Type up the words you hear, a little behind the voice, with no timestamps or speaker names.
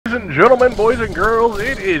Ladies and gentlemen, boys and girls,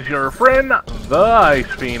 it is your friend, the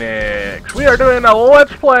Ice Phoenix. We are doing a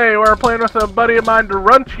Let's Play. We're playing with a buddy of mine,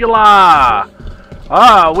 Durantula.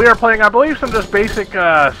 We are playing, I believe, some just basic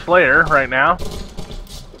Slayer right now.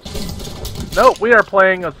 Nope, we are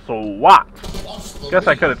playing a Swat. Guess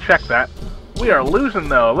I could have checked that. We are losing,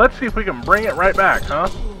 though. Let's see if we can bring it right back, huh?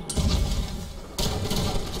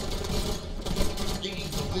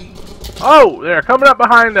 Oh, they're coming up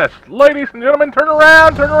behind us. Ladies and gentlemen, turn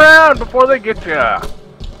around before they get you.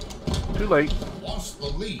 Too late. Lost the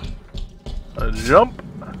lead. A jump.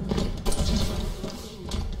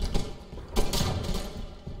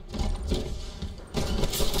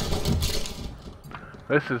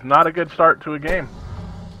 This is not a good start to a game.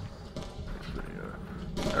 Let's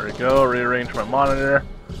see. There we go. Rearrange my monitor.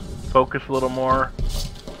 Focus a little more.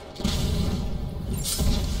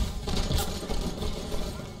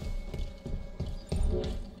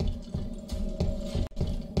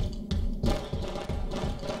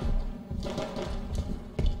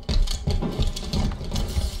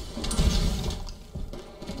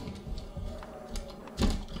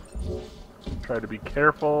 Try to be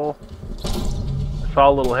careful. I saw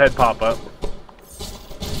a little head pop up.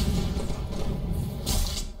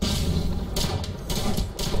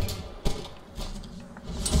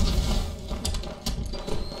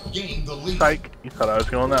 Gain the lead. Psych. You thought I was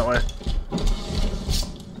going that way.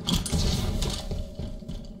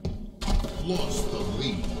 Lost the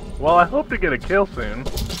lead. Well, I hope to get a kill soon.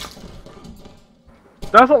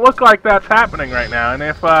 Doesn't look like that's happening right now, and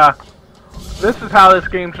if this is how this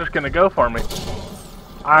game's just gonna go for me,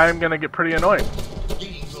 I'm gonna get pretty annoyed.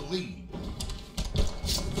 Gain the lead.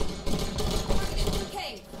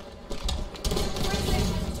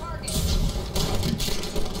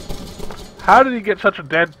 How did he get such a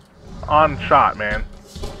dead-on shot, man?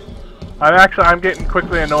 I'm getting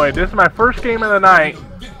quickly annoyed. This is my first game of the night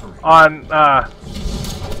on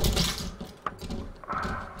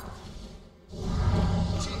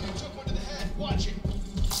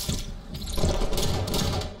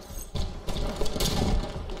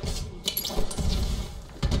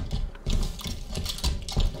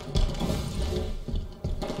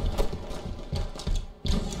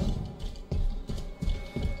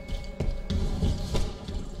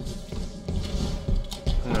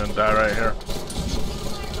I'm gonna die right here.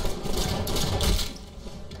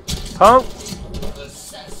 Punk!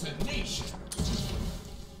 Assassination.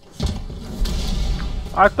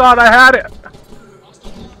 I thought I had it!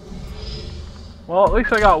 Well, at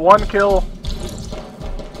least I got one kill.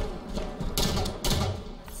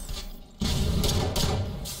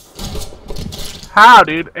 How,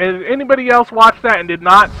 dude? Did anybody else watch that and did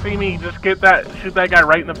not see me just shoot that guy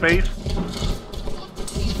right in the face?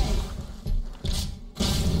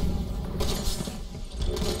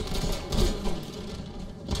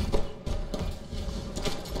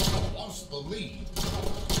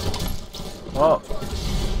 Well,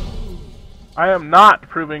 I am not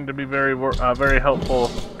proving to be very helpful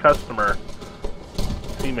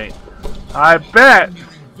teammate. I bet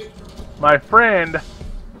my friend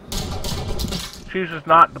chooses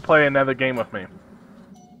not to play another game with me,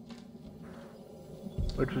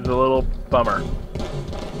 which is a little bummer.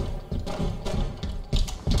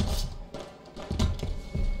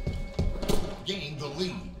 Gain the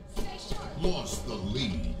lead. Lost the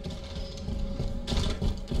lead.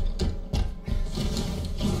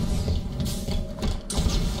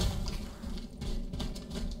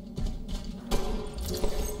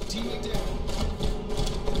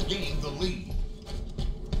 Gain the lead.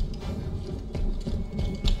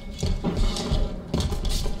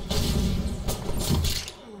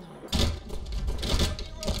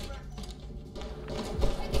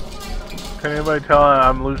 Can anybody tell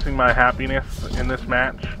I'm losing my happiness in this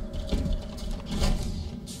match?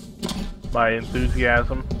 My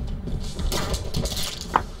enthusiasm.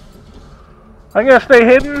 I'm gonna stay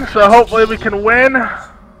hidden, so hopefully we can win.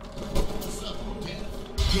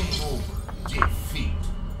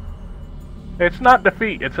 It's not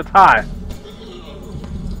defeat, it's a tie.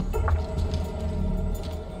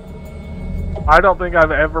 I don't think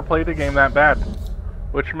I've ever played a game that bad,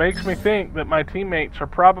 which makes me think that my teammates are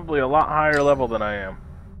probably a lot higher level than I am.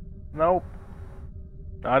 Nope.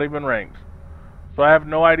 Not even ranked. So I have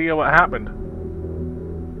no idea what happened.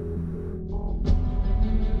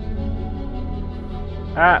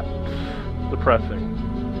 That's depressing.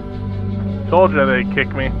 Told you they'd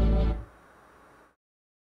kick me.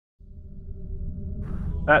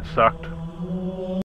 That sucked.